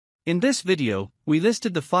In this video, we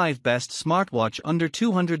listed the 5 best smartwatch under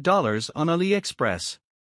 $200 on AliExpress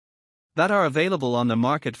that are available on the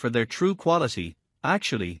market for their true quality.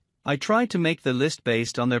 Actually, I tried to make the list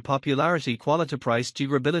based on their popularity, quality, price,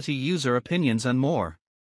 durability, user opinions and more.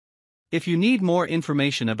 If you need more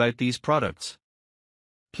information about these products,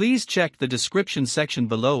 please check the description section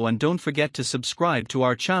below and don't forget to subscribe to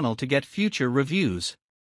our channel to get future reviews.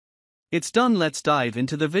 It's done, let's dive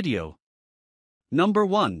into the video. Number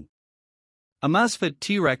 1. Amazfit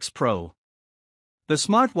T-Rex Pro. The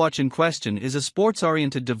smartwatch in question is a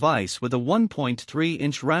sports-oriented device with a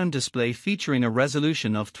 1.3-inch round display featuring a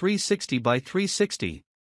resolution of 360 by 360.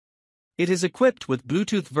 It is equipped with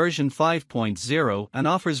Bluetooth version 5.0 and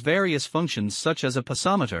offers various functions such as a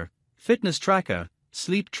pesometer, fitness tracker,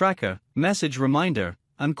 sleep tracker, message reminder,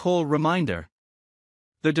 and call reminder.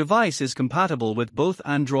 The device is compatible with both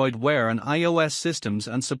Android Wear and iOS systems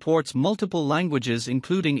and supports multiple languages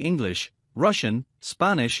including English, Russian,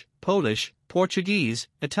 Spanish, Polish, Portuguese,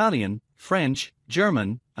 Italian, French,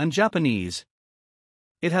 German, and Japanese.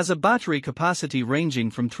 It has a battery capacity ranging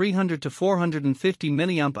from 300 to 450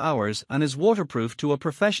 mAh and is waterproof to a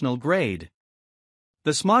professional grade.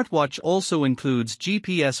 The smartwatch also includes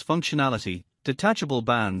GPS functionality, detachable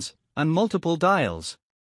bands, and multiple dials.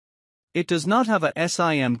 It does not have a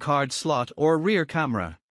SIM card slot or a rear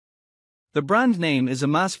camera. The brand name is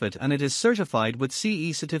Amazfit and it is certified with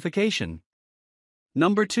CE certification.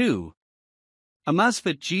 Number 2.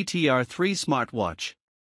 Amazfit GTR 3 Smartwatch.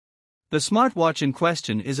 The smartwatch in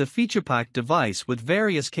question is a feature-packed device with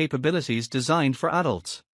various capabilities designed for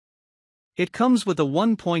adults. It comes with a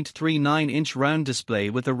 1.39-inch round display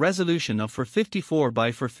with a resolution of 454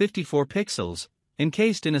 by 454 pixels,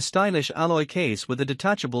 encased in a stylish alloy case with a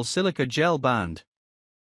detachable silica gel band.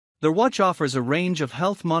 The watch offers a range of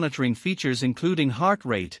health monitoring features including heart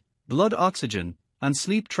rate, blood oxygen, and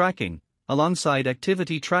sleep tracking, alongside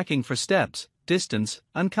activity tracking for steps, distance,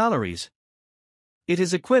 and calories. It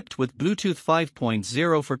is equipped with Bluetooth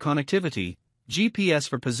 5.0 for connectivity, GPS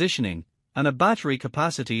for positioning, and a battery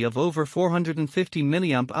capacity of over 450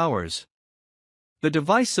 mAh. The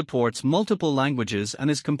device supports multiple languages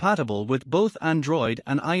and is compatible with both Android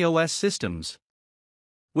and iOS systems.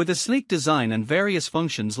 With a sleek design and various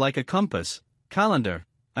functions like a compass, calendar,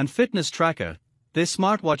 and fitness tracker, this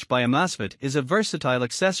smartwatch by Amazfit is a versatile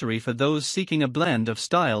accessory for those seeking a blend of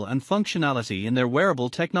style and functionality in their wearable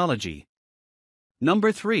technology.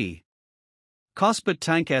 Number 3. KOSPET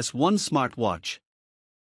Tank S1 Smartwatch.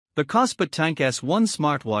 The KOSPET Tank S1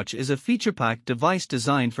 smartwatch is a feature-packed device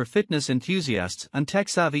designed for fitness enthusiasts and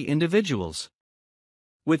tech-savvy individuals.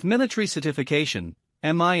 With military certification,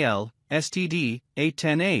 MIL, STD,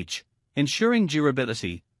 810H, ensuring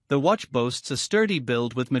durability, the watch boasts a sturdy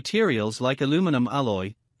build with materials like aluminum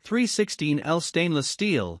alloy, 316L stainless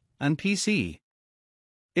steel, and PC.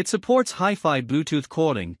 It supports hi-fi Bluetooth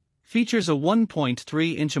calling, features a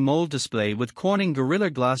 1.3-inch AMOLED display with Corning Gorilla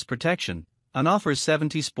Glass protection, and offers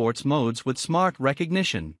 70 sports modes with smart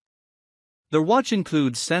recognition. The watch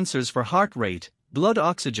includes sensors for heart rate, blood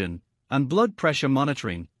oxygen, and blood pressure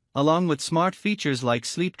monitoring, along with smart features like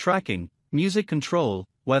sleep tracking, music control,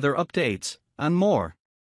 weather updates, and more.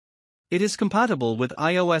 It is compatible with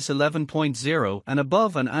iOS 11.0 and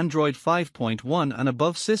above and Android 5.1 and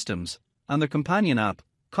above systems, and the companion app,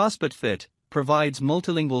 KOSPET Fit, provides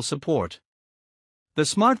multilingual support. The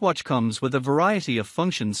smartwatch comes with a variety of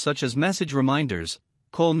functions such as message reminders,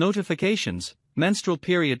 call notifications, menstrual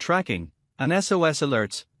period tracking, and SOS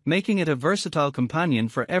alerts, making it a versatile companion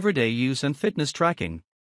for everyday use and fitness tracking.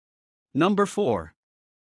 Number 4.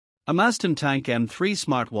 AMAZTIM Tank M3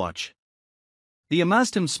 Smartwatch. The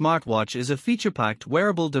AMAZTIM smartwatch is a feature-packed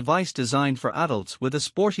wearable device designed for adults with a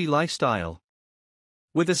sporty lifestyle.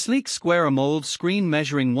 With a sleek square AMOLED screen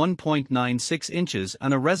measuring 1.96 inches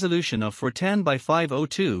and a resolution of 410 by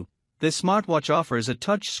 502, this smartwatch offers a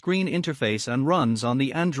touch screen interface and runs on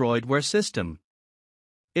the Android Wear system.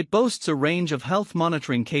 It boasts a range of health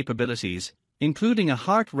monitoring capabilities, including a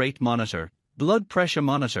heart rate monitor, blood pressure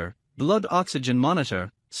monitor, blood oxygen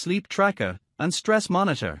monitor, sleep tracker, and stress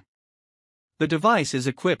monitor. The device is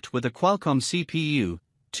equipped with a Qualcomm CPU,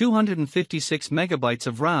 256 MB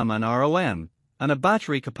of RAM and ROM, and a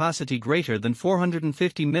battery capacity greater than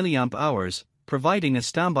 450 mAh, providing a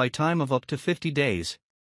standby time of up to 50 days.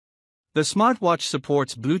 The smartwatch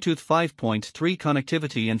supports Bluetooth 5.3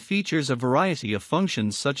 connectivity and features a variety of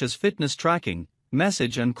functions such as fitness tracking,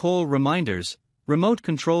 message and call reminders, remote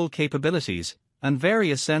control capabilities, and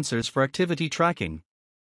various sensors for activity tracking.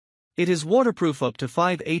 It is waterproof up to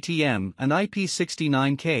 5 ATM and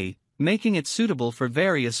IP69K, making it suitable for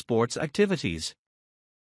various sports activities.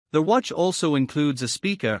 The watch also includes a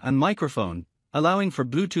speaker and microphone, allowing for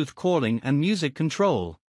Bluetooth calling and music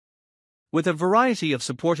control. With a variety of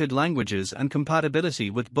supported languages and compatibility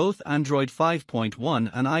with both Android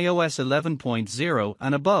 5.1 and iOS 11.0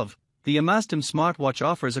 and above, the AMAZTIM smartwatch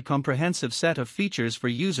offers a comprehensive set of features for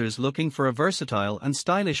users looking for a versatile and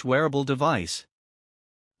stylish wearable device.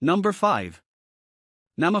 Number 5.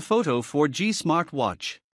 NAMOFOTO 4G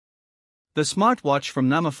Smartwatch. The smartwatch from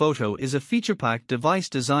NAMOFOTO is a feature-packed device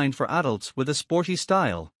designed for adults with a sporty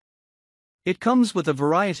style. It comes with a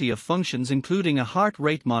variety of functions including a heart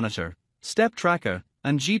rate monitor, step tracker,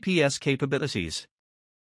 and GPS capabilities.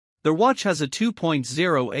 The watch has a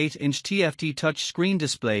 2.08-inch TFT touchscreen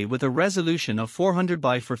display with a resolution of 400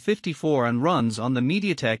 by 454 and runs on the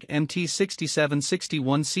MediaTek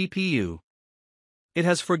MT6761 CPU. It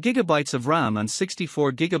has 4 GB of RAM and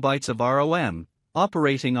 64 GB of ROM,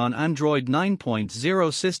 operating on Android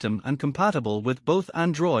 9.0 system and compatible with both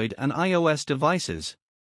Android and iOS devices.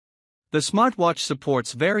 The smartwatch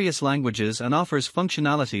supports various languages and offers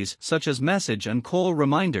functionalities such as message and call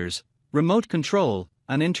reminders, remote control,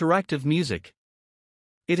 and interactive music.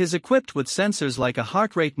 It is equipped with sensors like a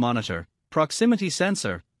heart rate monitor, proximity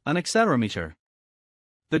sensor, and accelerometer.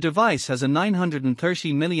 The device has a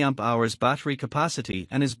 930 mAh battery capacity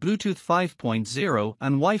and is Bluetooth 5.0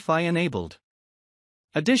 and Wi-Fi enabled.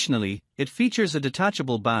 Additionally, it features a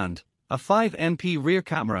detachable band, a 5MP rear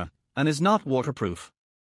camera, and is not waterproof.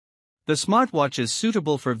 The smartwatch is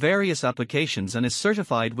suitable for various applications and is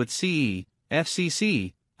certified with CE,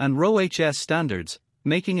 FCC, and RoHS standards,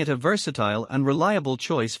 making it a versatile and reliable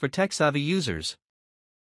choice for tech-savvy users.